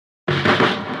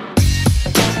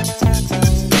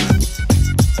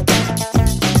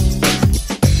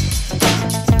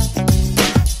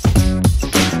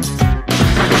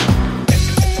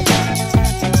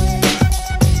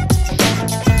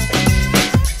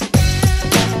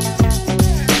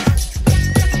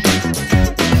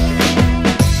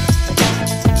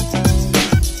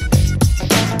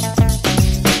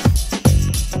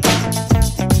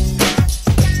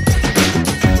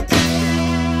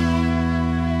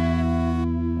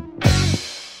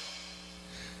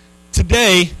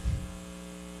today,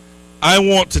 I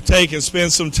want to take and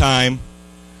spend some time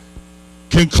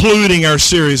concluding our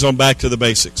series on Back to the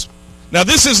Basics. Now,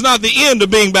 this is not the end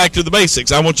of being back to the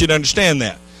basics. I want you to understand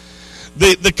that.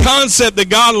 The concept that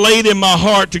God laid in my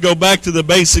heart to go back to the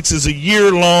basics is a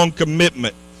year-long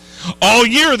commitment. All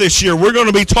year this year, we're going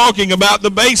to be talking about the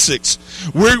basics.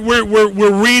 We're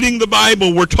reading the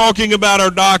Bible. We're talking about our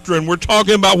doctrine. We're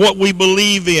talking about what we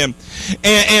believe in.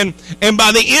 And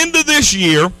by the end of this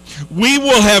year, we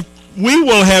will have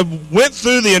went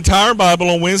through the entire Bible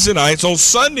on Wednesday nights. On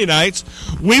Sunday nights,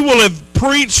 we will have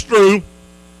preached through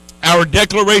our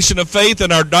declaration of faith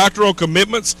and our doctrinal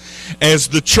commitments as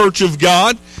the Church of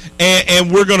God.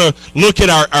 And we're going to look at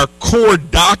our core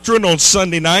doctrine on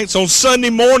Sunday nights. On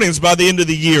Sunday mornings by the end of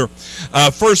the year,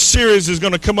 first series is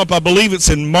going to come up, I believe it's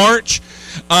in March.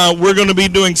 We're going to be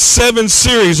doing 7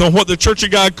 series on what the Church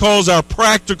of God calls our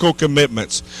practical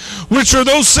commitments, which are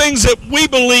those things that we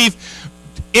believe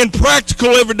in practical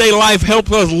everyday life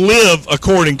help us live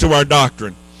according to our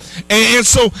doctrine. And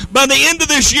so by the end of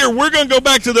this year, we're going to go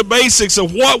back to the basics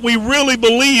of what we really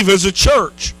believe as a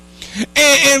church.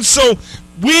 And so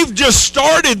we've just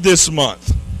started this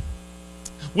month.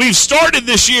 We've started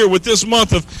this year with this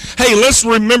month of, hey, let's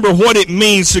remember what it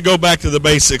means to go back to the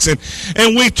basics.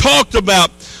 And we talked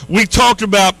about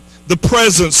the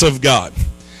presence of God.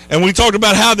 And we talked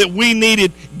about how that we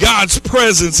needed God's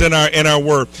presence in our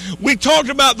word. We talked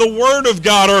about the word of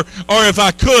God, or if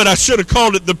I could, I should have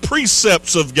called it the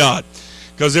precepts of God,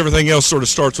 because everything else sort of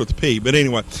starts with a P. But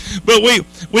anyway, but we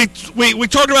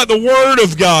talked about the word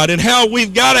of God and how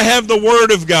we've got to have the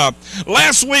word of God.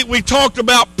 Last week we talked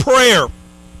about prayer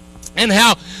and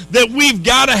how that we've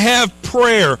got to have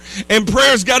prayer, and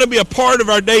prayer's got to be a part of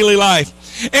our daily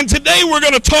life. And today we're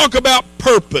going to talk about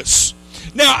purpose.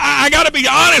 Now, I got to be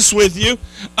honest with you.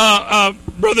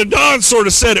 Brother Don sort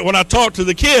of said it when I talked to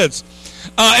the kids.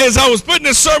 As I was putting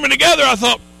this sermon together, I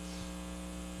thought,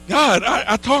 God,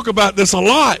 I talk about this a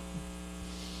lot.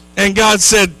 And God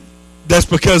said, that's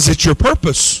because it's your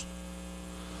purpose.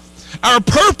 Our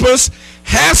purpose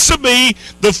has to be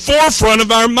the forefront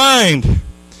of our mind.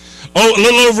 Oh, a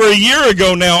little over a year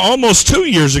ago now, almost 2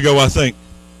 years ago, I think,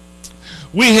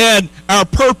 we had our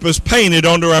purpose painted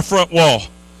onto our front wall.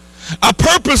 I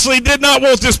purposely did not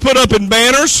want this put up in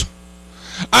banners.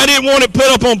 I didn't want it put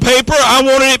up on paper. I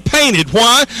wanted it painted.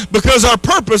 Why? Because our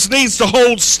purpose needs to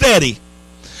hold steady.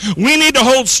 We need to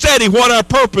hold steady what our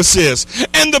purpose is.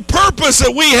 And the purpose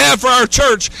that we have for our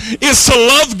church is to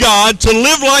love God, to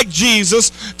live like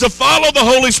Jesus, to follow the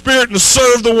Holy Spirit, and to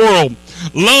serve the world.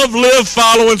 Love, live,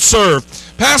 follow, and serve.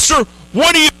 Pastor,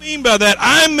 what do you mean by that?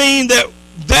 I mean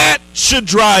that should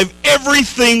drive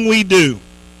everything we do.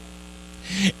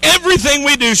 Everything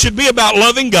we do should be about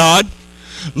loving God,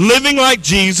 living like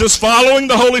Jesus, following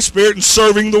the Holy Spirit, and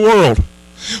serving the world.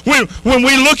 When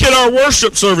we look at our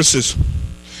worship services,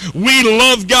 we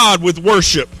love God with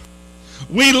worship.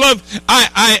 We love.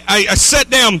 I sat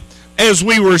down as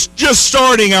we were just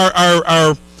starting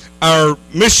our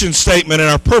mission statement and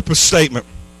our purpose statement.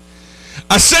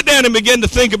 I sat down and began to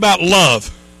think about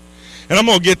love. And I'm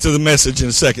going to get to the message in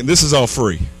a second. This is all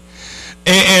free.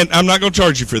 And I'm not going to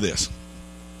charge you for this.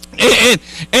 And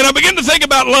I began to think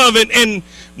about love, and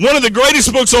one of the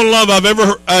greatest books on love I've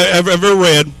ever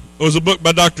read was a book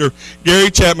by Dr.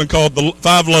 Gary Chapman called The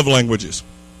 5 Love Languages.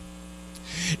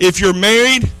 If you're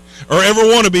married or ever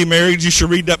want to be married, you should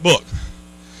read that book.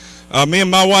 Me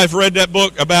and my wife read that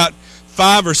book about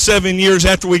 5 or 7 years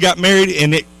after we got married,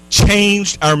 and it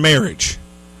changed our marriage.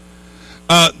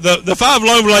 The 5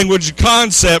 love language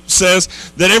concept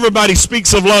says that everybody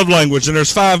speaks of love language, and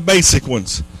there's 5 basic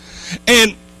ones.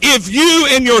 And if you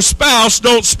and your spouse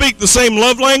don't speak the same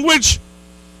love language,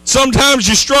 sometimes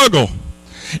you struggle.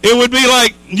 It would be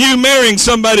like you marrying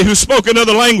somebody who spoke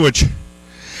another language,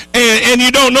 and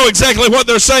you don't know exactly what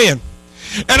they're saying.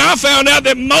 And I found out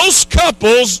that most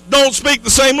couples don't speak the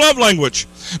same love language.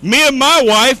 Me and my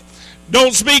wife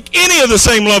don't speak any of the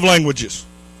same love languages.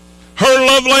 Her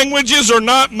love languages are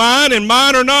not mine, and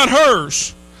mine are not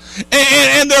hers.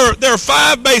 And there are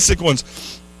 5 basic ones.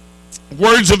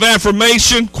 Words of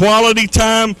affirmation, quality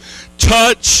time,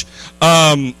 touch,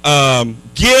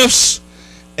 gifts,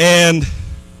 and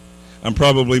I'm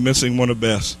probably missing one of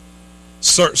best.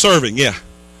 Serving, yeah.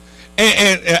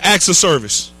 And acts of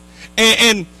service.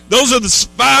 And those are the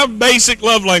 5 basic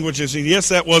love languages. And yes,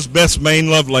 that was Beth's main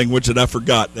love language that I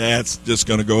forgot. That's just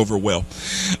going to go over well.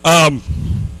 And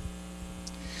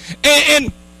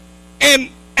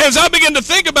as I begin to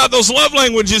think about those love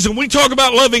languages, and we talk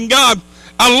about loving God,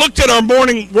 I looked at our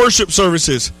morning worship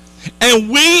services, and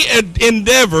we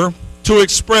endeavor to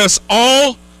express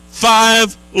all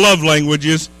 5 love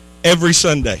languages every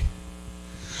Sunday.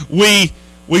 We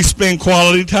spend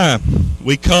quality time.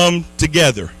 We come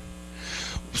together.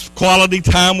 Quality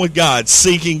time with God,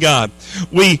 seeking God.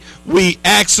 We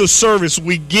acts of service.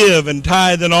 We give and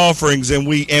tithe and offerings, and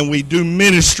we do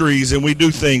ministries, and we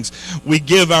do things. We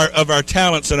give of our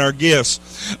talents and our gifts.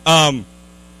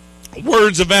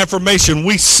 Words of affirmation.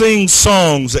 We sing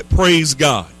songs that praise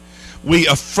God. We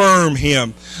affirm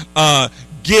Him.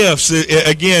 Gifts,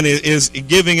 again, is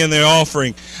giving in the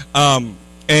offering.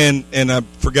 And I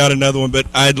forgot another one, but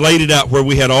I had laid it out where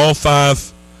we had all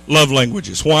 5 love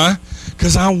languages. Why?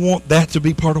 Because I want that to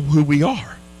be part of who we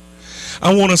are.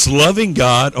 I want us loving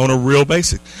God on a real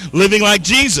basis. Living like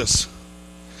Jesus.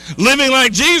 Living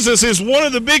like Jesus is one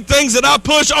of the big things that I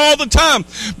push all the time.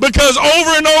 Because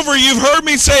over and over you've heard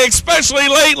me say, especially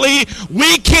lately,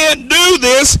 we can't do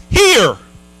this here.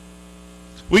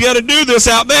 We got to do this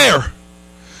out there.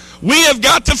 We have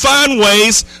got to find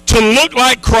ways to look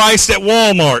like Christ at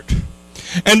Walmart.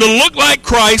 And to look like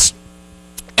Christ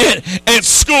at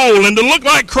school, and to look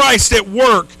like Christ at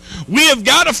work. We have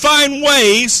got to find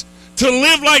ways to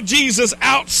live like Jesus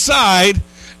outside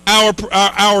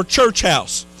our church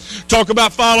house. Talk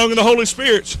about following the Holy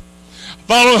Spirit.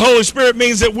 Following the Holy Spirit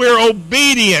means that we're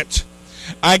obedient.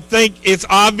 I think it's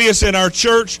obvious in our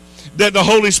church that the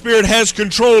Holy Spirit has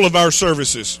control of our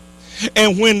services.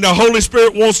 And when the Holy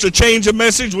Spirit wants to change a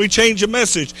message, we change a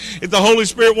message. If the Holy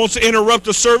Spirit wants to interrupt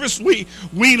a service, we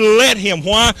let Him.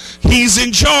 Why? He's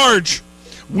in charge.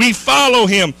 We follow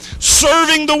Him.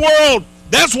 Serving the world,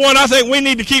 that's one I think we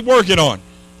need to keep working on.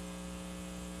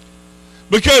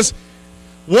 Because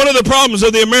one of the problems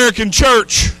of the American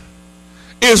church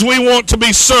is we want to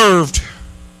be served.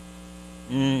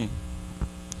 I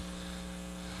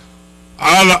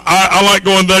like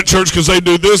going to that church because they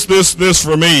do this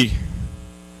for me.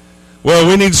 Well,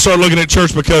 we need to start looking at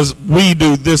church because we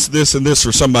do this, and this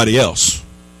for somebody else.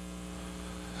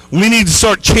 We need to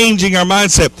start changing our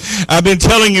mindset. I've been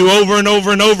telling you over and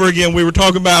over and over again.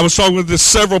 I was talking with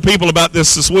several people about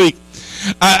this week.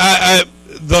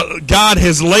 God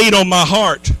has laid on my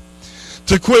heart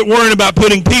to quit worrying about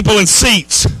putting people in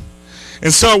seats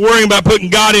and start worrying about putting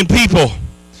God in people.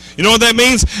 You know what that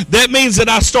means? That means that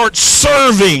I start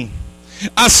serving.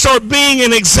 I start being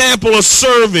an example of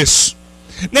service.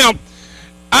 Now,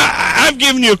 I've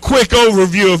given you a quick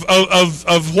overview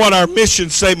of what our mission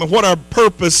statement, what our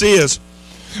purpose is.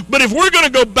 But if we're going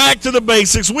to go back to the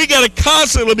basics, we got to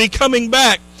constantly be coming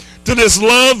back to this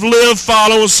love, live,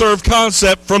 follow, and serve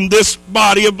concept from this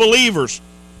body of believers.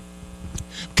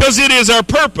 Because it is our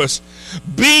purpose.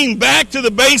 Being back to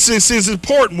the basics is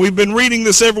important. We've been reading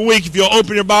this every week. If you'll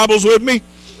open your Bibles with me.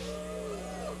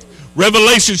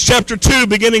 Revelation chapter 2,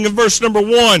 beginning in verse number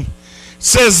 1,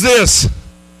 says this.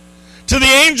 To the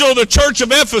angel of the church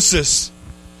of Ephesus,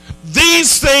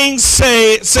 these things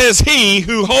says he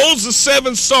who holds the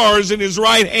 7 stars in his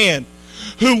right hand,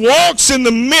 who walks in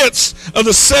the midst of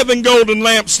the 7 golden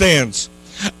lampstands.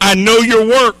 I know your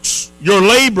works, your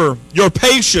labor, your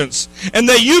patience, and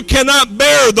that you cannot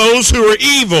bear those who are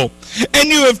evil. And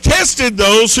you have tested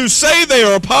those who say they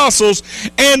are apostles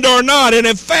and are not, and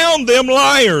have found them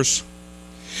liars.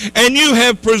 And you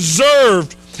have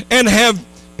preserved and have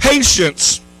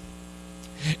patience,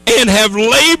 and have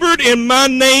labored in my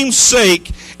name's sake,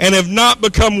 and have not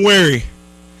become weary.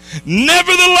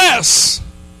 Nevertheless,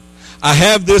 I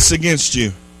have this against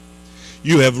you.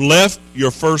 You have left your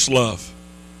first love.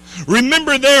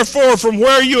 Remember therefore from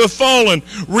where you have fallen.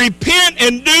 Repent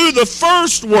and do the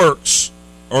first works,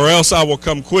 or else I will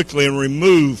come quickly and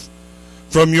remove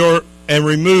your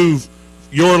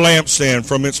lampstand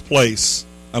from its place,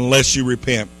 unless you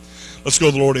repent. Let's go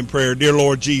to the Lord in prayer. Dear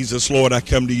Lord Jesus, Lord, I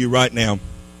come to you right now.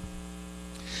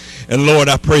 And Lord,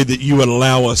 I pray that you would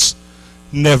allow us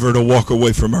never to walk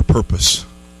away from our purpose.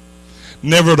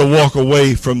 Never to walk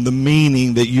away from the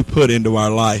meaning that you put into our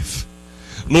life.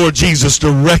 Lord Jesus,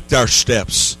 direct our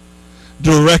steps.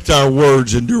 Direct our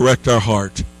words and direct our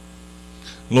heart.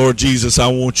 Lord Jesus, I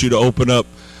want you to open up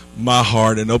my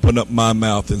heart and open up my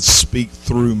mouth and speak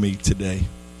through me today.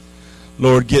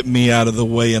 Lord, get me out of the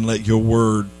way and let your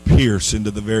word pierce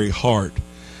into the very heart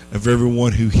of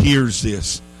everyone who hears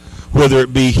this, whether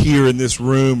it be here in this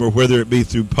room or whether it be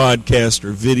through podcast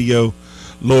or video.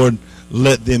 Lord,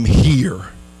 let them hear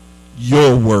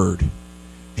your word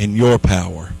and your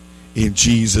power. In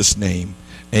Jesus' name,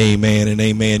 amen and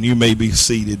amen. You may be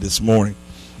seated this morning.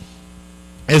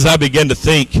 As I began to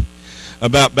think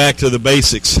about back to the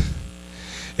basics,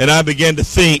 and I began to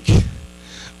think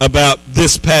about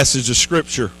this passage of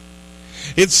Scripture,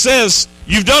 it says,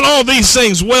 you've done all these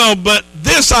things well, but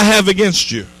this I have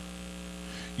against you.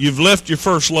 You've left your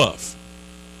first love.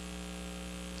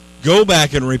 Go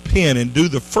back and repent and do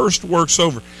the first works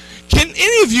over. Can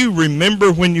any of you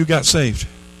remember when you got saved?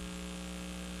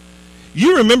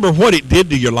 You remember what it did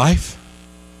to your life?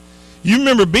 You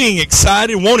remember being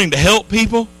excited, wanting to help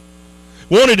people,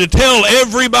 wanting to tell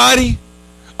everybody?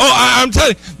 Oh, I'm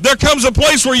telling you, there comes a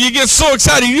place where you get so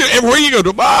excited. Everywhere you go,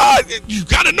 you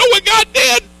got to know what God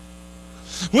did.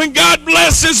 When God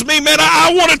blesses me, man,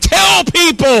 I want to tell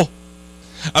people.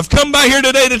 I've come by here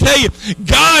today to tell you,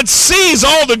 God sees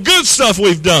all the good stuff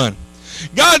we've done.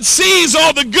 God sees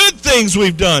all the good things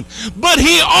we've done. But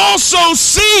he also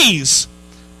sees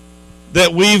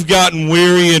that we've gotten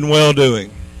weary in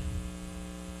well-doing.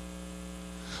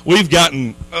 We've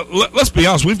gotten, let's be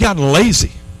honest, we've gotten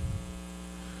lazy.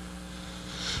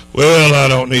 Well, I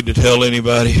don't need to tell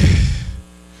anybody.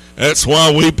 That's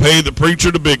why we pay the preacher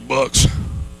the big bucks.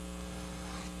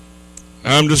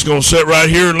 I'm just going to sit right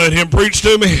here and let him preach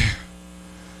to me.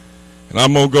 And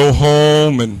I'm going to go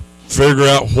home and figure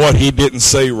out what he didn't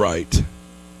say right.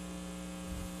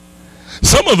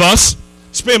 Some of us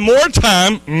spend more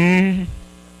time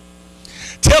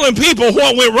telling people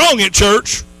what went wrong at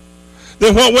church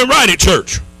than what went right at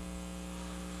church.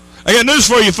 I got news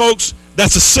for you, folks.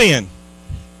 That's a sin.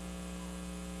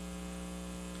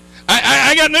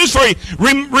 I got news for you.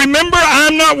 Remember,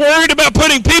 I'm not worried about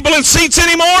putting people in seats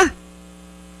anymore.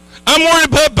 I'm worried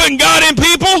about putting God in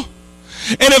people.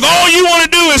 And if all you want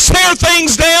to do is tear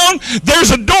things down,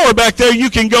 there's a door back there you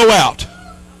can go out.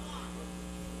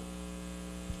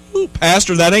 Ooh,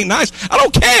 Pastor, that ain't nice. I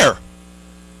don't care.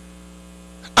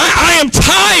 I am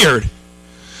tired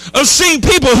of seeing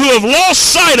people who have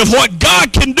lost sight of what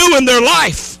God can do in their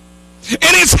life.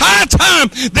 And it's high time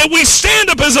that we stand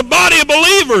up as a body of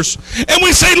believers and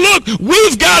we say, look,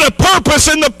 we've got a purpose,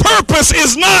 and the purpose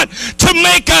is not to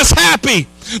make us happy.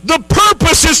 The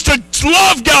purpose is to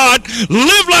love God,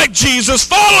 live like Jesus,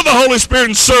 follow the Holy Spirit,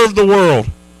 and serve the world.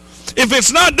 If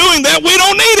it's not doing that, we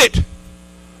don't need it.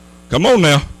 Come on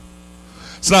now.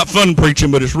 It's not fun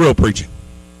preaching, but it's real preaching.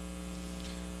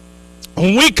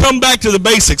 When we come back to the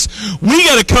basics, we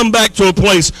got to come back to a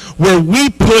place where we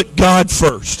put God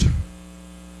first.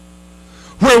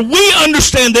 Where we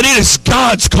understand that it is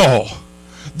God's call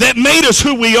that made us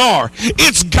who we are.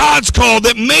 It's God's call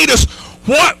that made us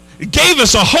what? Gave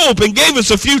us a hope and gave us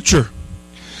a future.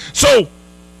 So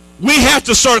we have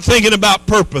to start thinking about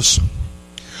purpose.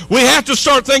 We have to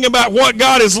start thinking about what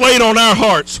God has laid on our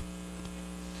hearts.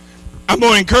 I'm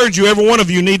going to encourage you, every one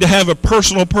of you need to have a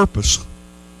personal purpose.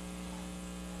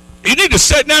 You need to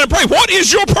sit down and pray. What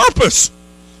is your purpose?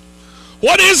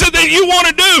 What is it that you want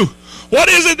to do? What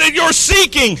is it that you're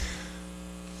seeking?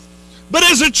 But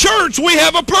as a church, we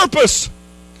have a purpose.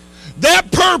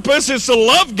 That purpose is to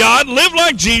love God, live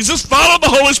like Jesus, follow the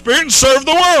Holy Spirit, and serve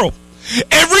the world.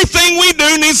 Everything we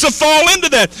do needs to fall into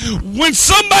that. When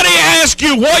somebody asks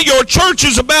you what your church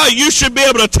is about, you should be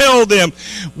able to tell them,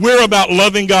 we're about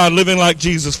loving God, living like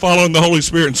Jesus, following the Holy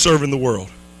Spirit, and serving the world.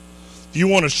 If you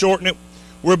want to shorten it,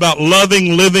 we're about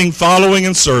loving, living, following,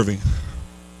 and serving.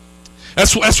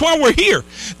 That's why we're here.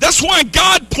 That's why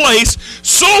God placed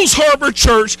Souls Harbor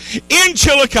Church in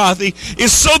Chillicothe,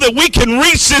 is so that we can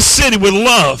reach this city with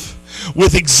love,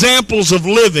 with examples of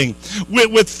living,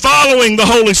 with following the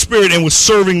Holy Spirit, and with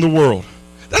serving the world.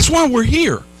 That's why we're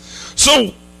here.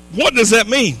 So what does that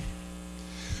mean?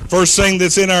 First thing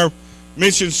that's in our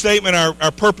mission statement,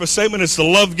 our purpose statement, is to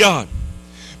love God.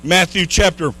 Matthew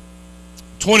chapter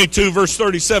 22 verse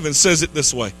 37 says it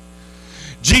this way.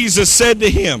 Jesus said to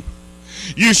him,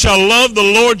 you shall love the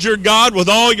Lord your God with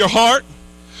all your heart,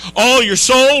 all your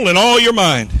soul, and all your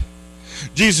mind.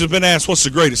 Jesus has been asked, what's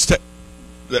the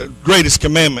greatest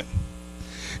commandment?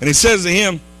 And he says to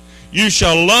him, you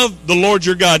shall love the Lord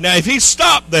your God. Now, if he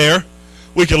stopped there,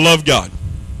 we can love God.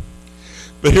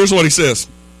 But here's what he says.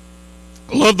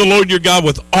 Love the Lord your God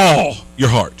with all your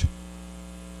heart.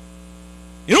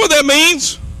 You know what that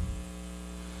means?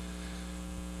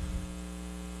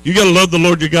 You got to love the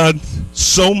Lord your God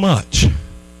so much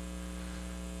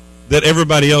that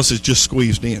everybody else is just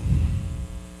squeezed in.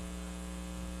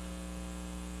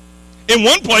 In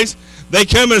one place, they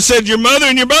come and said, your mother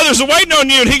and your brothers are waiting on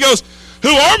you. And he goes, who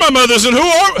are my mothers and who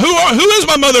is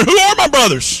my mother? Who are my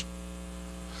brothers?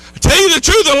 I tell you the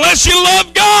truth, unless you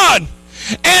love God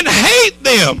and hate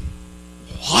them.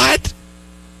 What?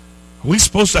 Are we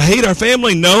supposed to hate our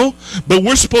family? No, but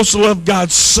we're supposed to love God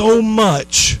so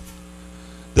much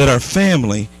that our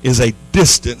family is a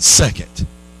distant second.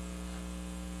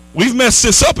 We've messed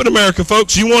this up in America,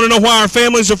 folks. You want to know why our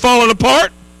families are falling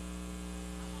apart?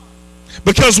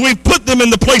 Because we've put them in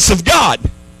the place of God.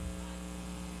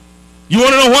 You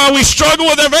want to know why we struggle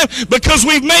with our family? Because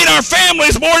we've made our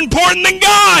families more important than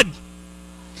God.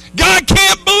 God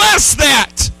can't bless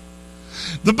that.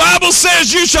 The Bible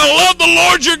says you shall love the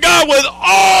Lord your God with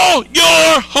all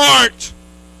your heart.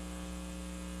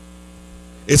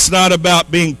 It's not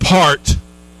about being part.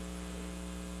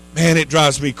 Man, it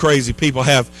drives me crazy. People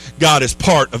have God as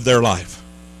part of their life.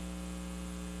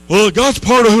 Well, God's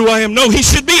part of who I am. No, he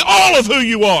should be all of who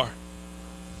you are.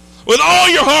 With all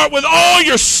your heart, with all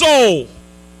your soul.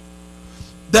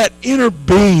 That inner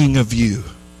being of you.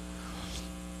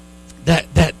 That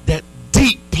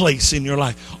deep place in your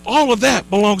life. All of that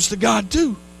belongs to God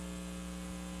too.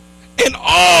 And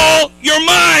all your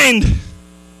mind.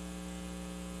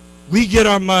 We get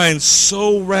our minds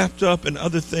so wrapped up in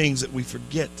other things that we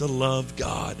forget to love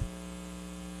God.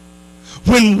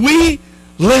 When we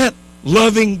let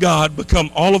loving God become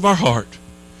all of our heart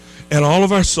and all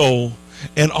of our soul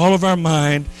and all of our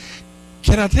mind,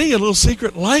 can I tell you a little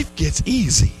secret? Life gets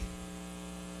easy.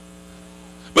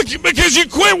 Because you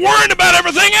quit worrying about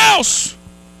everything else.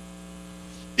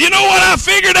 You know what I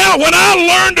figured out when I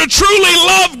learned to truly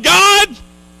love God?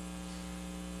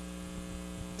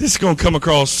 This is going to come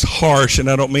across harsh, and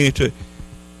I don't mean it to.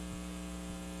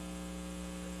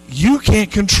 You can't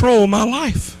control my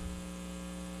life.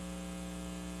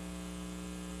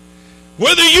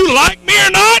 Whether you like me or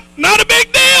not a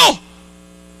big deal.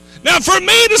 Now, for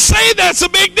me to say that's a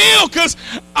big deal, because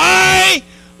I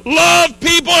love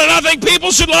people, and I think people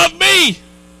should love me.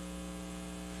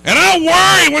 And I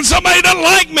worry when somebody doesn't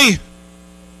like me.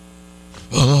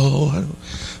 Oh,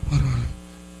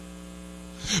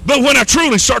 but when I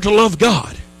truly start to love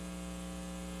God,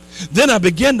 then I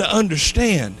begin to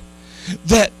understand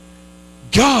that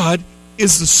God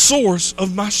is the source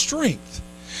of my strength.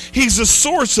 He's the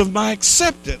source of my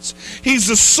acceptance. He's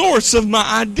the source of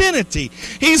my identity.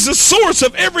 He's the source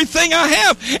of everything I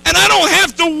have. And I don't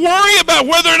have to worry about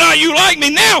whether or not you like me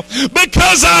now,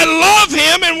 because I love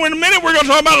him. And in a minute we're going to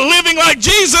talk about living like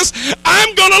Jesus.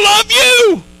 I'm going to love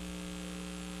you.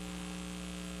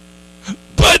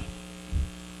 But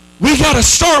we got to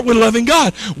start with loving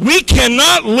God. We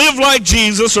cannot live like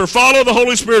Jesus or follow the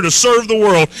Holy Spirit or serve the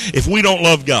world if we don't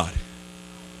love God.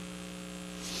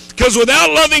 Because without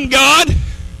loving God,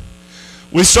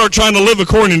 we start trying to live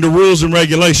according to rules and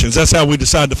regulations. That's how we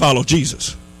decide to follow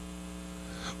Jesus.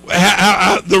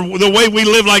 The way we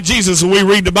live like Jesus, we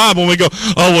read the Bible and we go,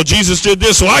 oh, well, Jesus did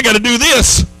this, so I got to do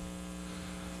this.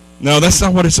 No, that's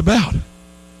not what it's about.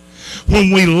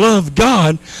 When we love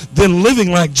God, then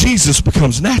living like Jesus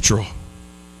becomes natural.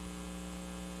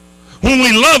 When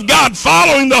we love God,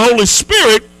 following the Holy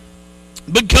Spirit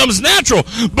becomes natural,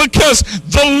 because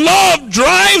the love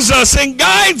drives us and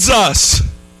guides us.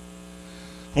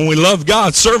 When we love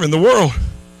God, serving the world,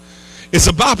 it's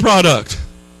a byproduct,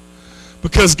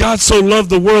 because God so loved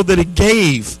the world that he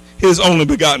gave his only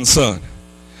begotten Son,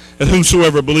 and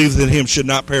whosoever believes in him should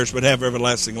not perish but have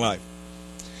everlasting life.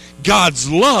 God's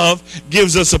love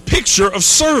gives us a picture of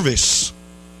service.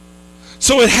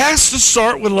 So it has to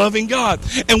start with loving God.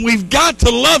 And we've got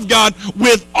to love God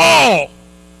with all.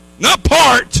 Not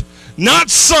part,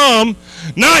 not some,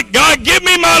 not God, give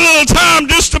me my little time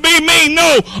just to be me.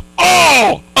 No,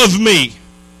 all of me.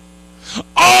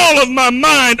 All of my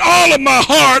mind, all of my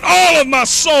heart, all of my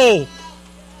soul.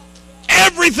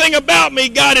 Everything about me,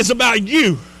 God, is about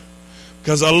you.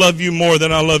 Because I love you more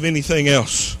than I love anything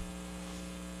else.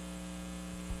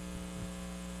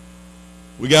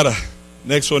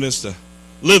 Next one is to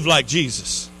live like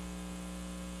Jesus.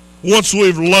 Once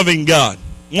we're loving God,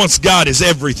 once God is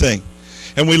everything,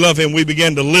 and we love him, we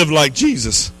begin to live like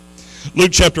Jesus.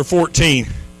 Luke chapter 14,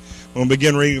 we'll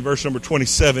begin reading verse number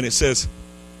 27. It says,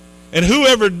 and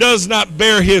whoever does not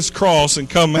bear his cross and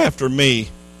come after me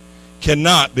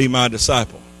cannot be my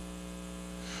disciple.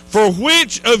 For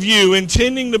which of you,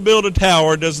 intending to build a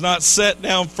tower, does not set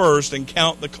down first and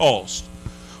count the cost,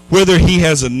 whether he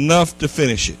has enough to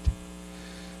finish it?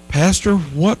 Pastor,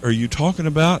 what are you talking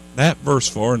about that verse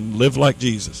for, and live like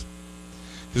Jesus?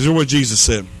 Because here's what Jesus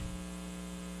said.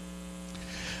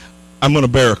 I'm going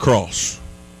to bear a cross.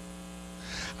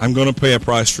 I'm going to pay a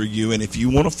price for you, and if you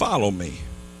want to follow me,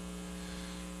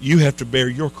 you have to bear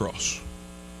your cross.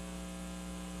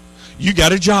 You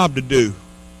got a job to do.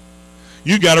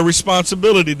 You got a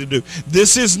responsibility to do.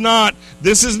 This is not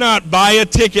buy a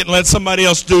ticket and let somebody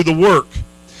else do the work.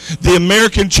 The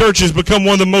American church has become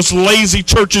one of the most lazy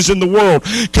churches in the world,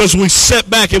 because we sit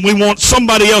back and we want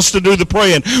somebody else to do the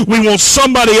praying. We want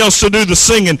somebody else to do the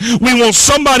singing. We want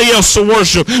somebody else to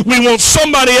worship. We want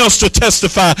somebody else to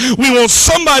testify. We want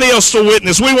somebody else to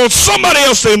witness. We want somebody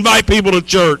else to invite people to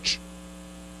church.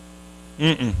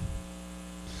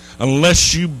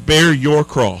 Unless you bear your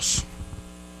cross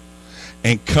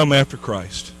and come after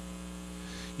Christ,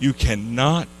 you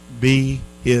cannot be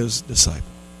his disciple.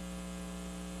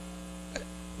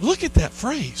 Look at that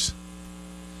phrase.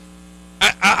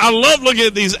 I love looking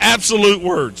at these absolute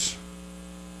words.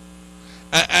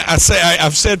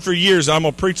 I've said for years I'm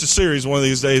going to preach a series one of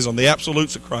these days on the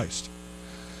absolutes of Christ.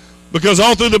 Because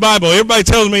all through the Bible, everybody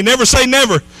tells me, never say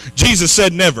never. Jesus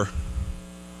said never.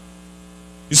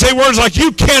 You say words like,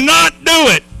 you cannot do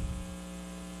it.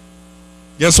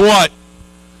 Guess what?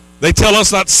 They tell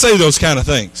us not to say those kind of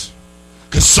things.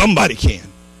 Because somebody can.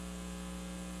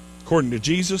 According to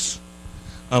Jesus,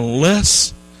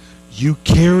 unless you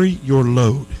carry your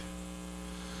load,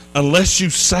 unless you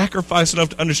sacrifice enough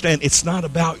to understand it's not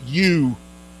about you.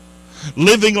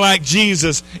 Living like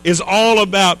Jesus is all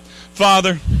about,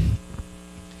 Father,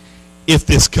 if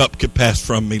this cup could pass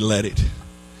from me, let it.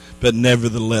 But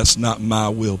nevertheless, not my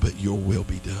will, but your will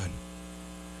be done.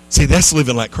 See, that's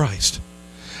living like Christ.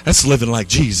 That's living like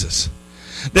Jesus.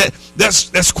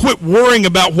 That's quit worrying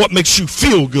about what makes you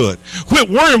feel good. Quit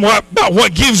worrying about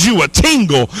what gives you a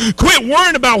tingle. Quit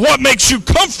worrying about what makes you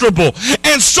comfortable.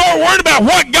 And start worrying about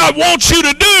what God wants you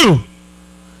to do.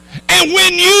 And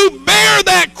when you bear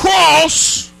that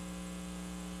cross,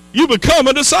 you become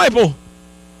a disciple.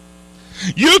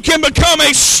 You can become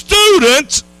a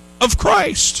student of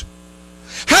Christ.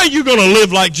 How are you going to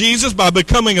live like Jesus? By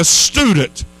becoming a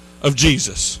student of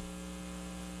Jesus.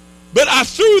 But I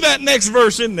threw that next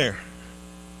verse in there.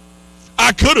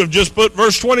 I could have just put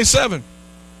verse 27.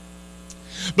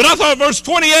 But I thought verse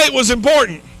 28 was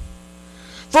important.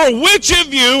 For which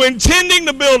of you, intending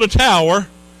to build a tower,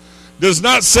 does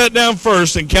not sit down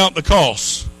first and count the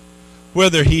costs,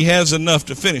 whether he has enough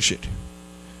to finish it?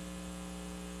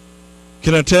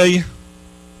 Can I tell you?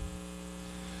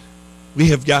 We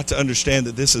have got to understand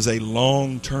that this is a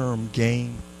long-term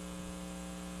game.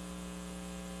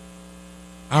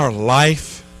 Our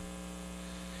life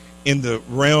in the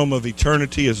realm of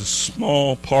eternity is a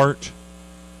small part.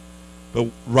 But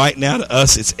right now to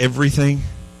us, it's everything.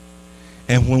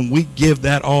 And when we give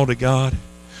that all to God,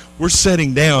 we're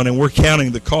sitting down and we're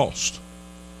counting the cost.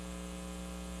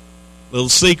 Little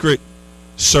secret,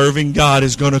 serving God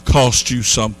is going to cost you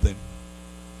something.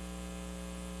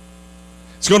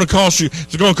 It's going to cost you.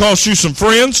 It's going to cost you some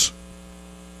friends.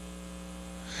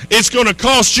 It's going to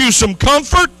cost you some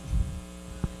comfort.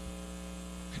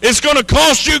 It's going to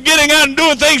cost you getting out and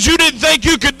doing things you didn't think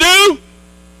you could do.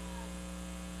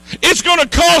 It's going to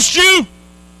cost you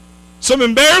some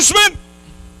embarrassment.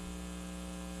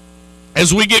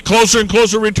 As we get closer and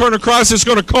closer to the return of Christ, it's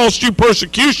going to cost you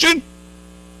persecution.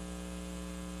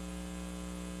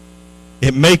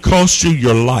 It may cost you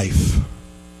your life.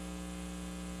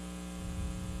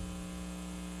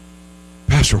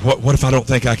 Pastor, what if I don't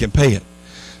think I can pay it?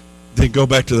 Then go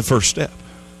back to the first step.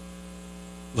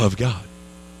 Love God.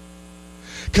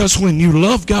 Because when you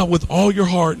love God with all your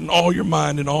heart and all your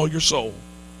mind and all your soul,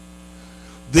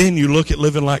 then you look at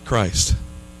living like Christ.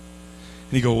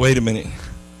 And you go, wait a minute.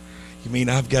 You mean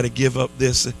I've got to give up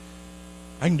this?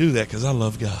 I can do that because I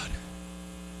love God.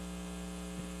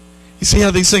 You see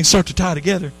how these things start to tie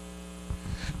together?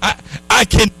 I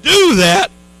can do that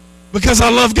because I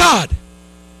love God.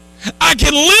 I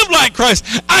can live like Christ.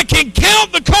 I can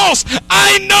count the cost.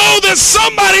 I know that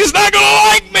somebody's not going to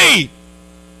like me.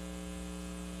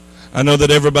 I know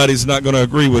that everybody's not going to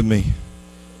agree with me.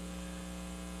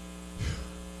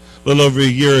 A little over a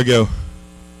year ago,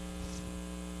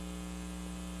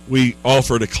 we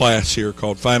offered a class here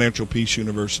called Financial Peace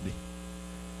University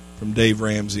from Dave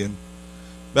Ramsey, and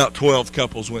about 12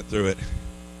 couples went through it.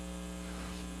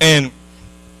 And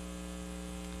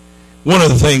one of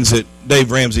the things that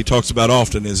Dave Ramsey talks about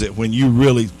often is that when you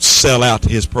really sell out to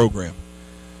his program,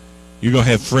 you're going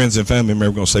to have friends and family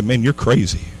members going to say, man, you're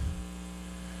crazy.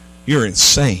 You're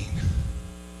insane.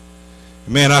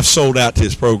 Man, I've sold out to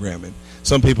his program. And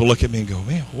some people look at me and go,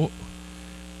 man,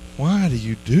 why do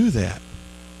you do that?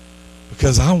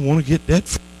 Because I want to get debt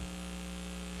free.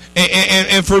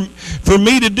 And for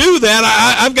me to do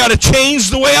that, I've got to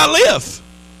change the way I live.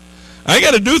 I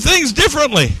got to do things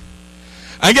differently.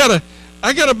 I got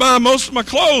to buy most of my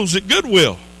clothes at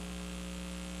Goodwill.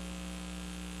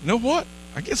 You know what?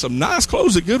 I get some nice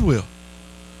clothes at Goodwill.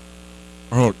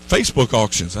 Or Facebook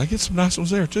auctions. I get some nice ones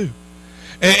there too.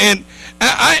 And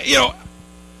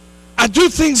I do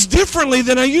things differently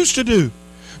than I used to do.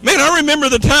 Man, I remember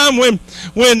the time when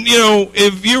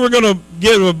if you were going to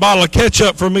get a bottle of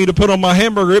ketchup for me to put on my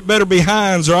hamburger, it better be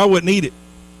Heinz or I wouldn't eat it.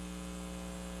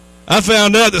 I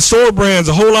found out that store brand's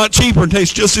a whole lot cheaper and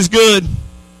tastes just as good.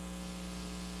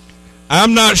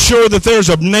 I'm not sure that there's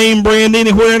a name brand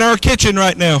anywhere in our kitchen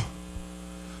right now.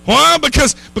 Why?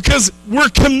 Because we're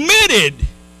committed.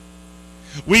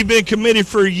 We've been committed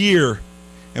for a year,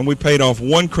 and we paid off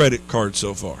one credit card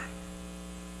so far.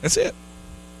 That's it.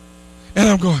 And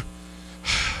I'm going,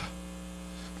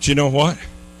 but you know what?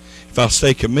 If I'll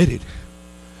stay committed,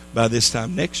 by this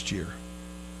time next year,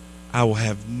 I will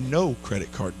have no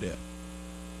credit card debt.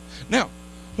 Now,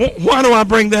 why do I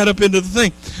bring that up into the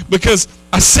thing? Because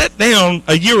I sat down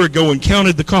a year ago and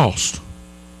counted the cost.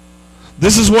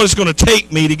 This is what it's going to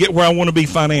take me to get where I want to be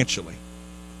financially.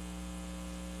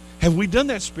 Have we done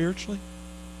that spiritually?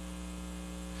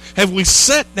 Have we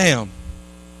sat down,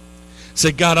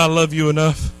 said, God, I love you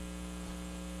enough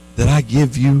that I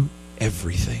give you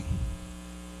everything.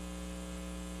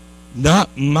 Not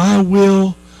my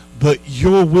will, but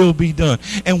your will be done.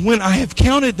 And when I have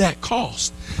counted that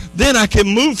cost, then I can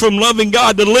move from loving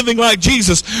God to living like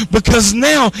Jesus, because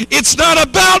now it's not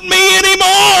about me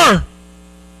anymore.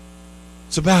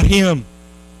 It's about him.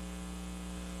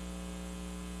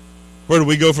 Where do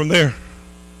we go from there?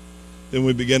 Then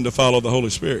we begin to follow the Holy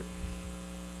Spirit.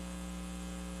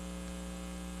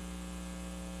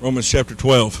 Romans chapter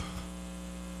 12,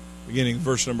 beginning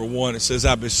verse number 1, it says,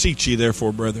 I beseech ye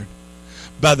therefore, brethren,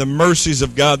 by the mercies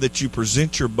of God, that you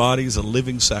present your bodies a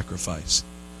living sacrifice,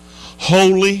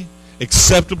 holy,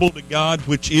 acceptable to God,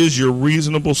 which is your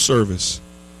reasonable service.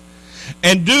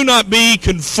 And do not be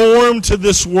conformed to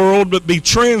this world, but be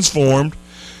transformed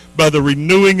by the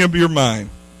renewing of your mind,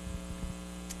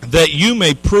 that you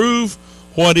may prove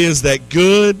what is that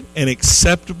good and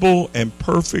acceptable and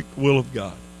perfect will of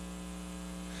God.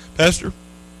 Pastor,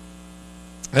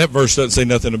 that verse doesn't say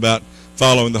nothing about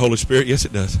following the Holy Spirit. Yes,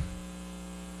 it does.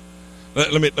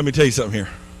 Let me tell you something here.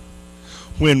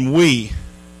 When we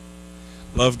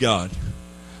love God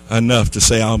enough to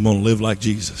say, I'm going to live like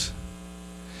Jesus,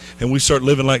 and we start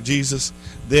living like Jesus,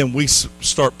 then we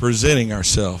start presenting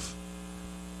ourselves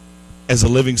as a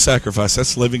living sacrifice.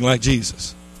 That's living like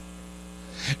Jesus.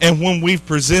 And when we've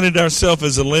presented ourselves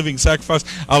as a living sacrifice,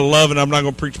 I love, and I'm not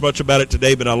going to preach much about it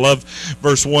today, but I love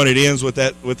verse 1. It ends with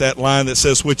that line that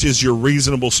says, which is your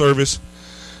reasonable service.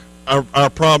 Our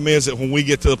problem is that when we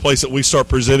get to the place that we start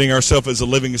presenting ourselves as a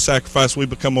living sacrifice, we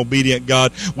become obedient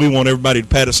God. We want everybody to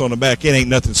pat us on the back. It ain't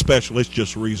nothing special. It's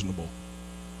just reasonable.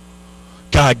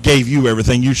 God gave you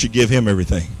everything. You should give him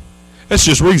everything. That's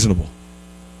just reasonable.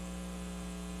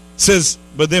 It says,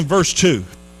 but then verse 2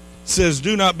 says,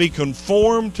 do not be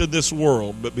conformed to this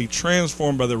world, but be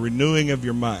transformed by the renewing of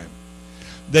your mind,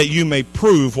 that you may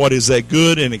prove what is that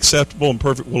good and acceptable and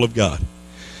perfect will of God.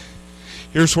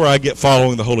 Here's where I get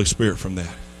following the Holy Spirit from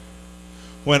that.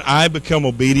 When I become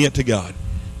obedient to God,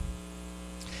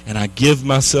 and I give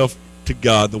myself to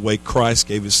God the way Christ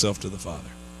gave himself to the Father,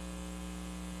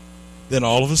 then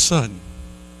all of a sudden,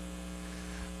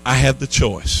 I have the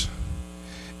choice.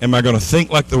 Am I going to think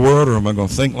like the world, or am I going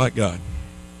to think like God?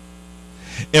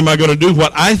 Am I going to do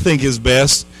what I think is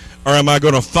best, or am I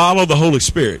going to follow the Holy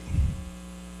Spirit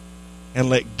and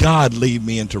let God lead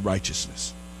me into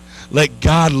righteousness? Let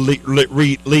God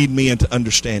lead me into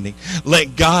understanding.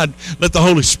 Let the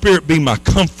Holy Spirit be my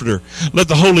comforter. Let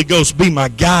the Holy Ghost be my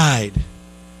guide.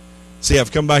 See,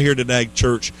 I've come by here today,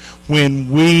 church, when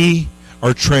we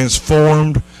are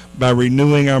transformed by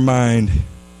renewing our mind,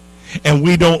 and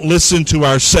we don't listen to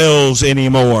ourselves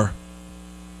anymore.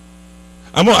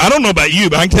 I don't know about you,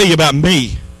 but I can tell you about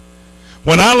me.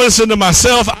 When I listen to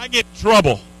myself, I get in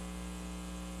trouble.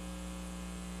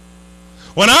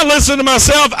 When I listen to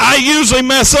myself, I usually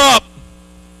mess up.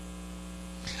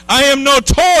 I am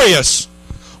notorious.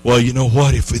 Well, you know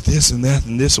what? If this and that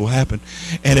and this will happen,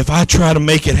 and if I try to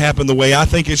make it happen the way I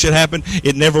think it should happen,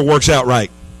 it never works out right.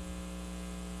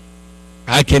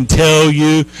 I can tell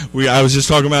you, I was just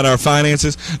talking about our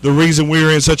finances. The reason we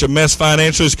were in such a mess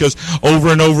financially is because over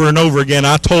and over and over again,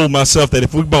 I told myself that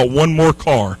if we bought one more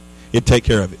car, it'd take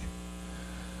care of it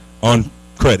on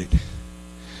credit.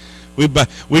 We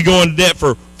go into debt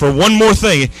for one more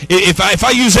thing. If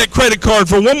I use that credit card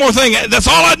for one more thing, that's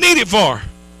all I need it for.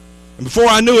 And before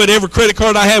I knew it, every credit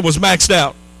card I had was maxed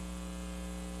out.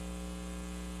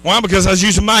 Why? Because I was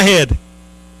using my head.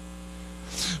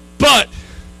 But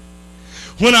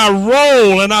when I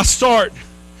roll and I start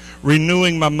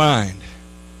renewing my mind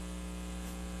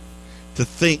to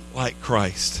think like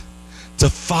Christ, to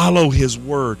follow his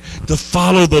word, to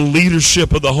follow the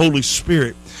leadership of the Holy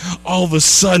Spirit, all of a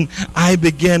sudden I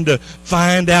begin to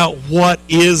find out what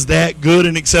is that good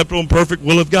and acceptable and perfect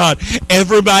will of God.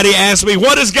 Everybody asks me,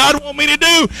 what does God want me to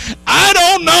do? I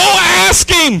don't know. Ask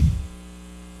him.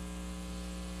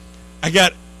 I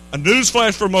got a news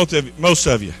flash for most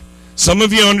of you. Some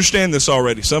of you understand this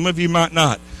already. Some of you might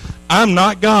not. I'm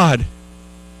not God.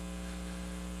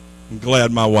 I'm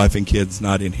glad my wife and kids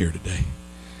not in here today.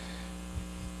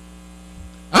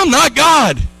 I'm not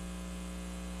God.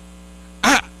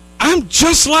 I'm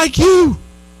just like you.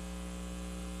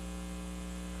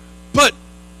 But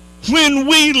when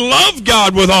we love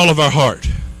God with all of our heart,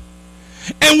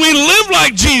 and we live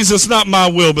like Jesus, not my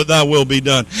will, but thy will be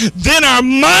done, then our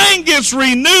mind gets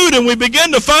renewed and we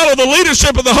begin to follow the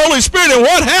leadership of the Holy Spirit. And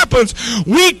what happens?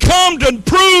 We come to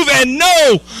prove and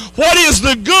know what is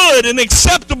the good and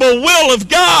acceptable will of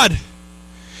God.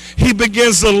 He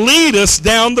begins to lead us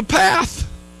down the path.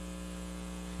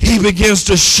 He begins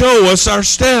to show us our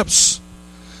steps.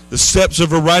 The steps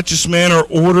of a righteous man are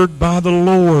ordered by the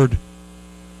Lord.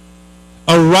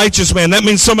 A righteous man. That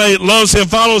means somebody that loves him,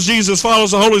 follows Jesus,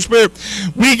 follows the Holy Spirit.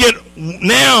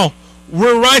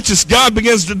 We're righteous. God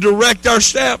begins to direct our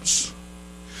steps.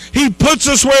 He puts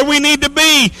us where we need to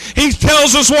be. He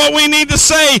tells us what we need to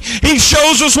say. He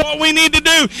shows us what we need to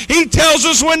do. He tells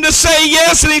us when to say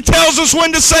yes, and he tells us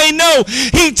when to say no.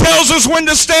 He tells us when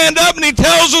to stand up, and he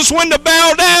tells us when to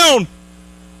bow down.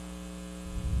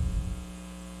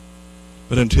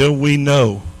 But until we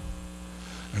know,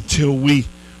 until we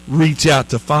reach out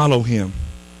to follow him,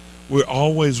 we're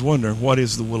always wondering what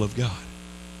is the will of God.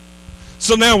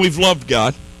 So now we've loved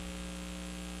God.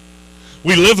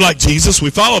 We live like Jesus.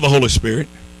 We follow the Holy Spirit.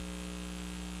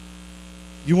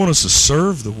 You want us to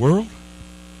serve the world?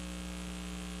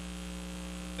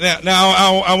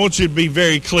 Now I want you to be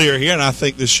very clear here, and I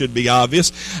think this should be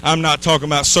obvious. I'm not talking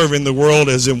about serving the world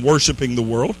as in worshiping the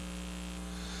world.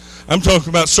 I'm talking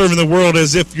about serving the world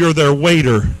as if you're their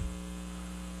waiter.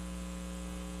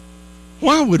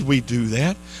 Why would we do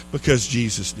that? Because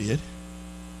Jesus did.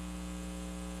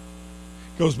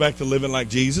 Goes back to living like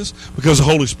Jesus. Because the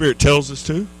Holy Spirit tells us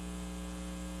to.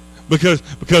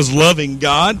 Because loving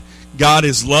God, God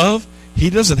is love.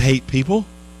 He doesn't hate people.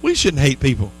 We shouldn't hate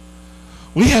people.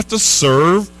 We have to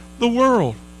serve the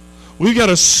world. We've got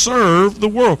to serve the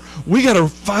world. We got to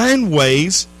find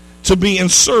ways to be in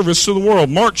service to the world.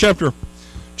 Mark chapter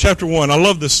 1. I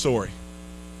love this story.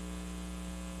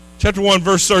 Chapter 1,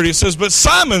 verse 30, it says, but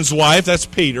Simon's wife, that's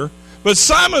Peter, but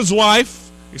Simon's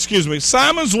wife's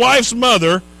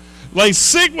mother lay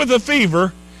sick with a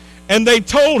fever, and they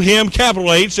told him,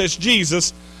 capital H, that's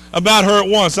Jesus, about her at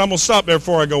once. I'm going to stop there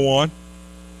before I go on.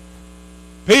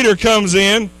 Peter comes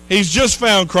in. He's just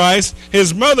found Christ.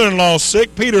 His mother-in-law's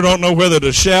sick. Peter don't know whether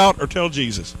to shout or tell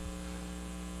Jesus.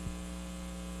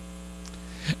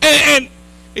 And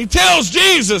he tells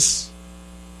Jesus.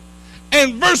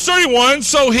 And verse 31,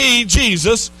 so he,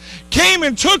 Jesus, came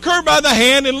and took her by the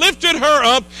hand and lifted her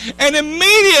up, and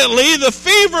immediately the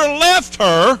fever left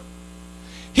her.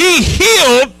 He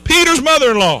healed Peter's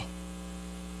mother-in-law.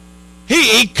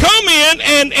 He come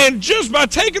in and just by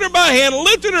taking her by the hand and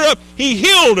lifted her up, he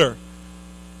healed her.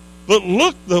 But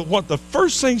look what the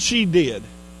first thing she did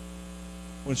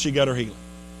when she got her healing.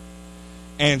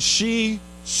 And she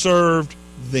served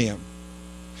them.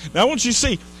 Now I want you to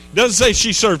see, it doesn't say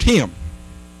she served him.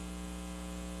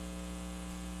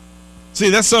 See,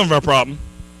 that's some of our problem.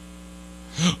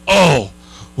 Oh,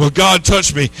 well, God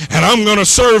touched me, and I'm going to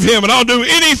serve him, and I'll do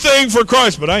anything for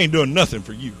Christ, but I ain't doing nothing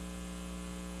for you.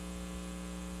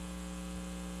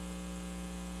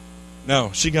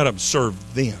 No, she got up and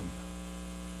served them.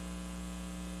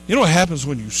 You know what happens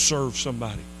when you serve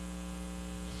somebody?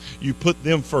 You put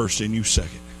them first and you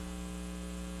second.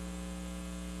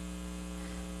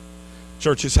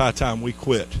 Church, it's high time we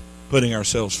quit putting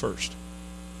ourselves first.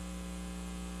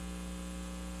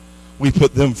 We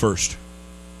put them first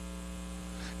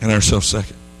and ourselves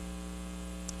second.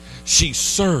 She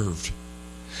served.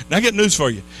 Now I got news for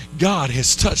you. God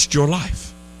has touched your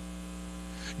life.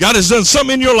 God has done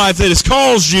something in your life that has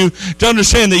caused you to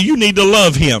understand that you need to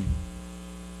love him.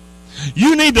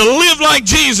 You need to live like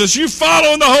Jesus. You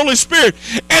follow in the Holy Spirit.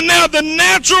 And now the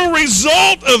natural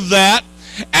result of that,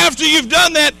 after you've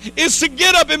done that, is to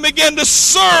get up and begin to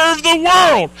serve the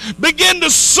world. Begin to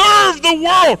serve the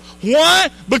world. Why?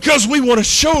 Because we want to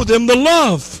show them the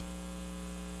love.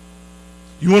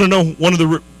 You want to know one of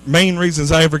the main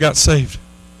reasons I ever got saved?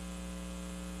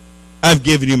 I've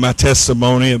given you my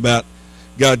testimony about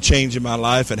God changing my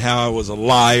life and how I was a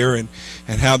liar and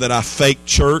how that I faked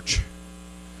church.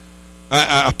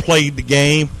 I played the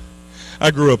game.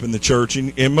 I grew up in the church,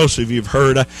 and most of you have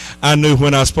heard, I knew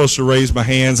when I was supposed to raise my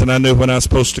hands, and I knew when I was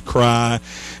supposed to cry,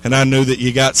 and I knew that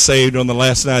you got saved on the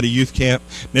last night of youth camp.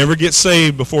 Never get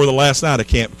saved before the last night of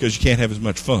camp because you can't have as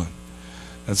much fun.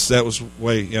 That's the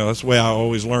way I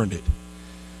always learned it.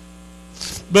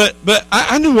 But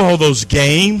I knew all those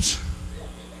games.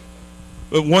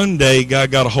 But one day, God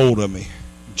got a hold of me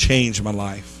and changed my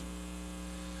life.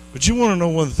 But you want to know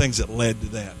one of the things that led to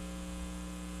that?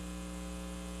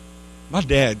 My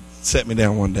dad sat me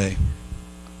down one day.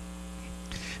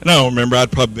 And I don't remember,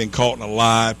 I'd probably been caught in a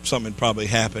lie. Something had probably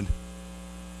happened.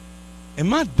 And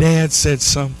my dad said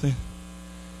something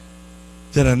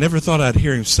that I never thought I'd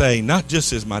hear him say, not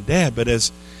just as my dad, but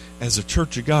as a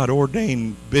Church of God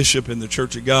ordained bishop in the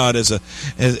Church of God, as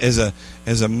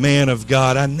a man of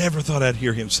God. I never thought I'd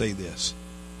hear him say this.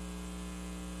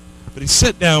 But he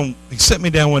sat me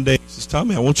down one day. He says,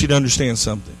 Tommy, I want you to understand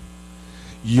something.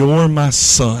 You're my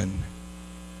son,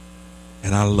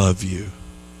 and I love you.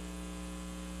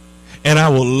 And I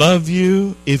will love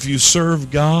you if you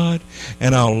serve God,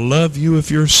 and I'll love you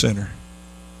if you're a sinner.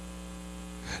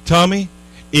 Tommy,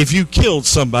 if you killed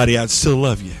somebody, I'd still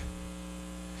love you.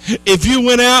 If you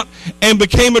went out and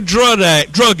became a drug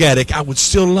addict, I would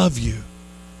still love you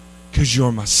because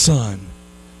you're my son,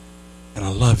 and I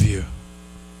love you.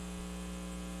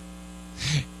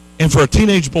 And for a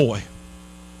teenage boy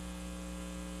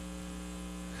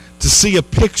to see a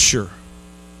picture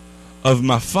of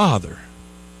my father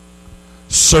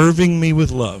serving me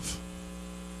with love,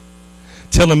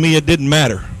 telling me it didn't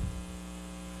matter.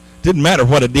 Didn't matter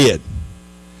what I did.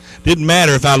 Didn't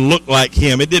matter if I looked like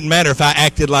him. It didn't matter if I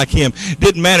acted like him. It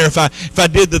didn't matter if I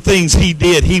did the things he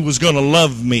did. He was going to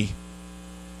love me.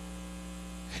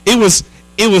 It was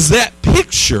that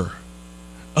picture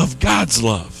of God's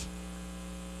love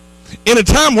in a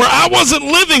time where I wasn't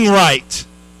living right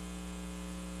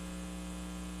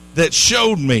that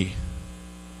showed me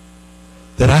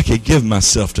that I could give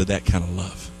myself to that kind of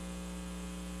love.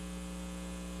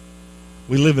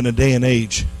 We live in a day and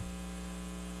age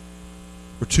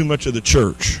where too much of the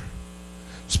church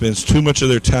spends too much of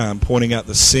their time pointing out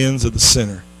the sins of the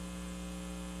sinner.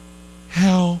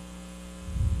 How,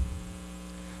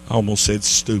 I almost said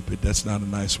stupid. That's not a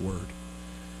nice word.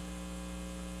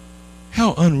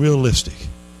 How unrealistic.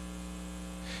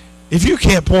 If you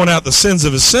can't point out the sins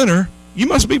of a sinner, you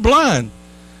must be blind.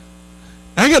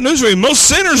 I got news for you. Most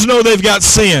sinners know they've got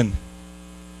sin.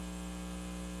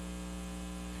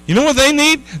 You know what they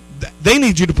need? They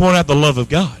need you to point out the love of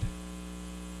God.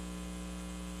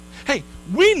 Hey,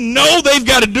 we know they've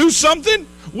got to do something.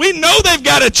 We know they've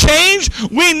got to change.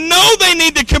 We know they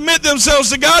need to commit themselves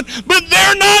to God, but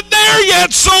they're not there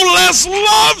yet, so let's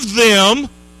love them.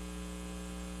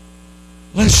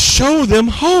 Let's show them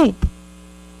hope.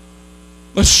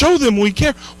 Let's show them we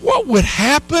care. What would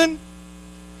happen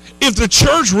if the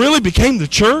church really became the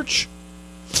church?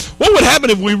 What would happen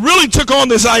if we really took on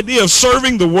this idea of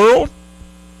serving the world?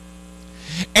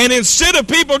 And instead of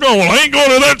people going, well, I ain't going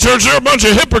to that church, they're a bunch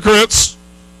of hypocrites.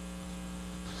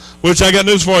 Which I got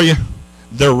news for you,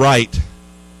 they're right.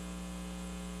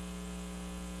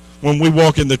 When we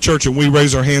walk in the church and we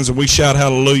raise our hands and we shout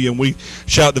hallelujah and we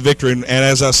shout the victory, and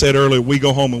as I said earlier, we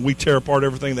go home and we tear apart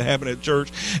everything that happened at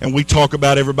church and we talk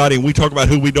about everybody and we talk about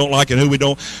who we don't like and who we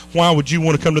don't. Why would you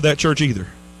want to come to that church either?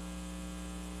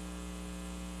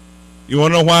 You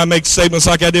want to know why I make statements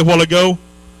like I did a while ago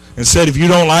and said if you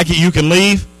don't like it, you can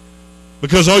leave?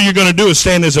 Because all you're going to do is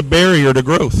stand as a barrier to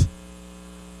growth.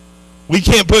 We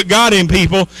can't put God in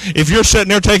people if you're sitting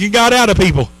there taking God out of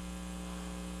people.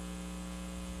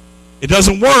 It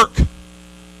doesn't work.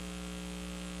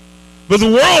 But the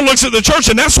world looks at the church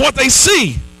and that's what they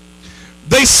see.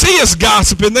 They see us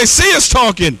gossiping. They see us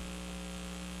talking.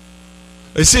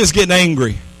 They see us getting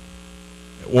angry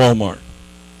at Walmart.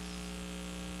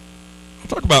 Don't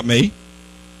talk about me.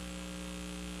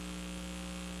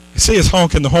 They see us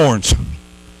honking the horns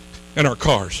in our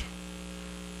cars.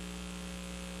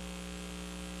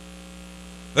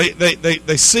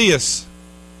 They see us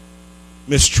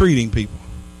mistreating people.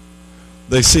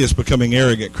 They see us becoming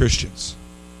arrogant Christians.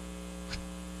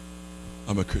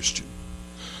 I'm a Christian.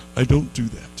 I don't do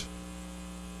that.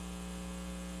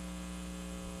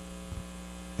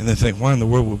 And they think, why in the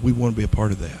world would we want to be a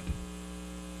part of that?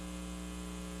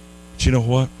 But you know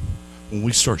what? When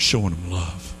we start showing them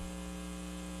love,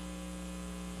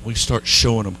 we start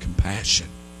showing them compassion,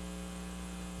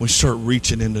 we start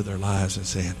reaching into their lives and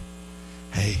saying,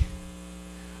 hey,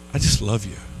 I just love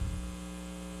you.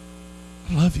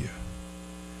 I love you.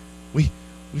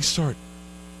 We start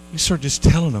just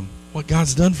telling them what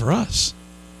God's done for us.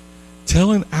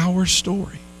 Telling our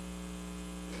story.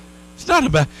 It's not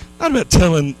about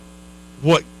telling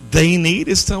what they need,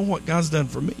 it's telling what God's done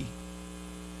for me.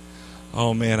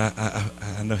 Oh man,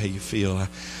 I know how you feel.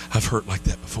 I've hurt like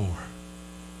that before.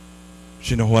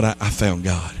 But you know what? I found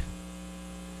God.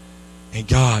 And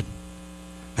God,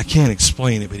 I can't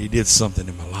explain it, but He did something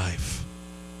in my life.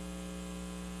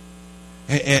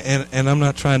 And I'm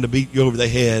not trying to beat you over the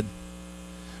head,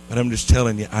 but I'm just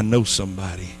telling you, I know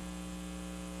somebody.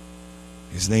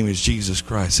 His name is Jesus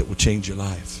Christ that will change your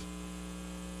life.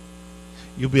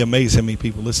 You'll be amazed how many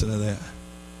people listen to that.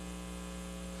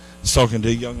 was talking to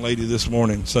a young lady this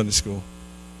morning in Sunday school.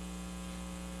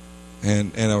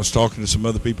 And I was talking to some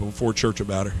other people before church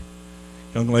about her.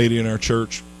 Young lady in our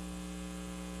church,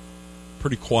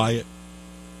 pretty quiet.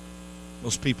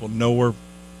 Most people know her.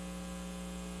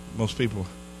 Most people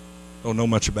don't know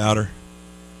much about her.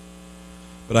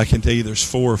 But I can tell you there's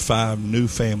 4 or 5 new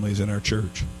families in our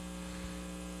church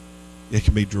that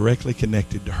can be directly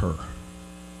connected to her.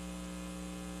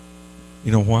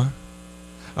 You know why?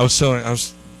 I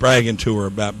was bragging to her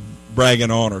about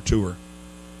bragging on her to her.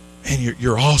 And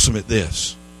you're awesome at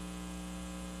this.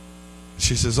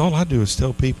 She says, all I do is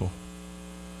tell people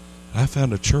I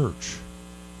found a church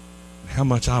and how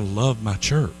much I love my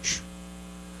church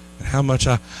and how much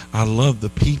I love the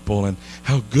people and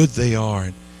how good they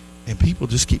are. And people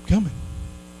just keep coming.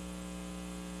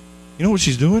 You know what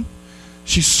she's doing?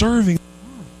 She's serving the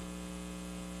world.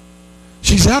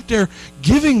 She's out there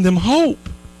giving them hope.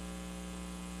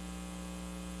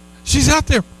 She's out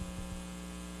there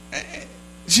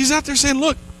saying,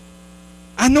 look,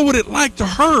 I know what it's like to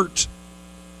hurt.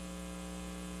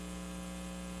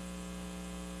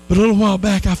 But a little while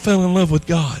back, I fell in love with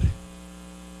God.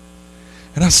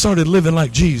 And I started living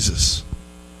like Jesus.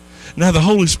 Now the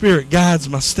Holy Spirit guides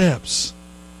my steps.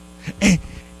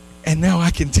 And now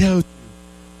I can tell you,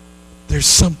 there's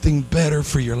something better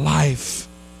for your life.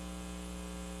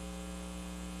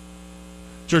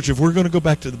 Church, if we're going to go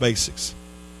back to the basics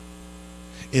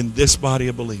in this body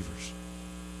of believers,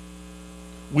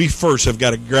 we first have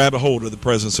got to grab a hold of the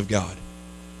presence of God.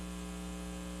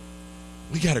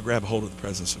 We got to grab a hold of the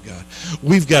presence of God.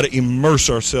 We've got to immerse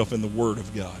ourselves in the Word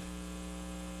of God.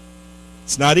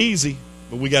 It's not easy,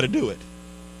 but we got to do it.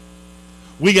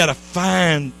 We got to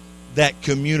find that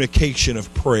communication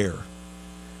of prayer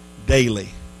daily.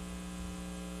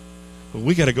 But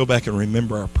we got to go back and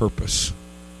remember our purpose.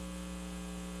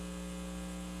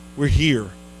 We're here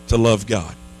to love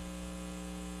God.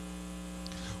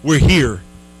 We're here.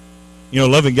 You know,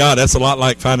 loving God, that's a lot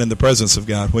like finding the presence of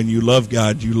God. When you love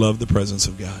God, you love the presence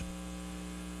of God.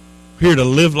 We're here to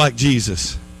live like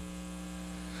Jesus.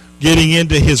 Getting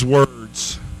into His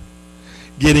words.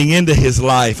 Getting into His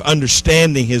life.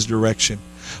 Understanding His direction.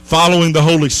 Following the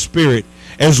Holy Spirit.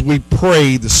 As we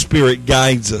pray, the Spirit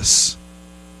guides us.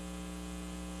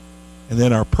 And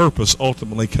then our purpose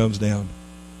ultimately comes down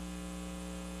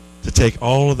to take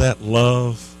all of that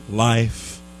love,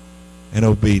 life, and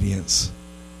obedience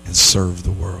and serve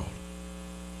the world.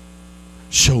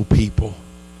 Show people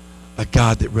a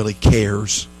God that really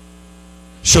cares.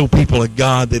 Show people a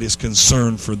God that is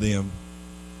concerned for them.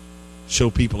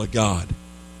 Show people a God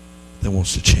that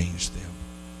wants to change them.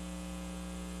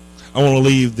 I want to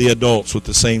leave the adults with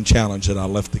the same challenge that I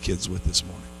left the kids with this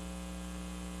morning.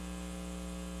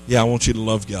 Yeah, I want you to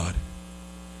love God.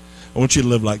 I want you to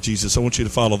live like Jesus. I want you to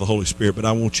follow the Holy Spirit, but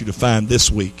I want you to find this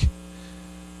week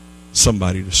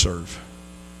somebody to serve.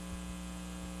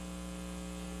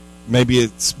 Maybe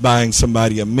it's buying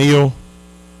somebody a meal.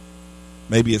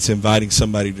 Maybe it's inviting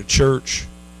somebody to church.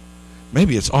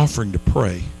 Maybe it's offering to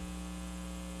pray.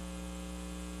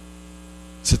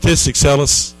 Statistics tell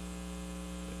us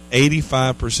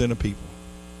 85% of people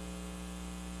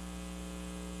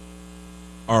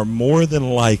are more than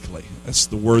likely, that's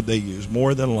the word they use,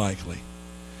 more than likely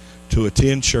to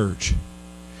attend church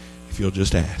if you'll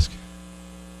just ask.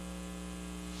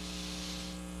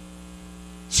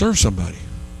 Serve somebody.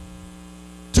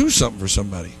 Do something for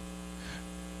somebody.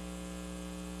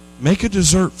 Make a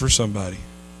dessert for somebody.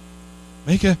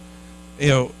 Make a,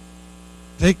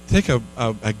 take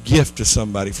a gift to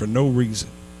somebody for no reason.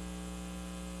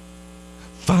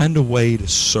 Find a way to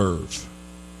serve.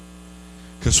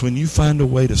 Because when you find a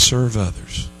way to serve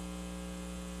others,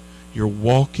 you're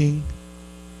walking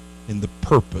in the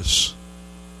purpose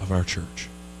of our church.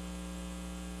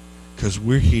 Because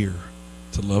we're here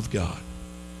to love God,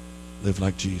 live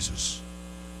like Jesus,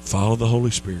 follow the Holy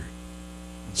Spirit,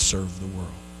 and serve the world.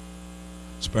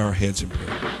 Let's bow our heads in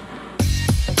prayer.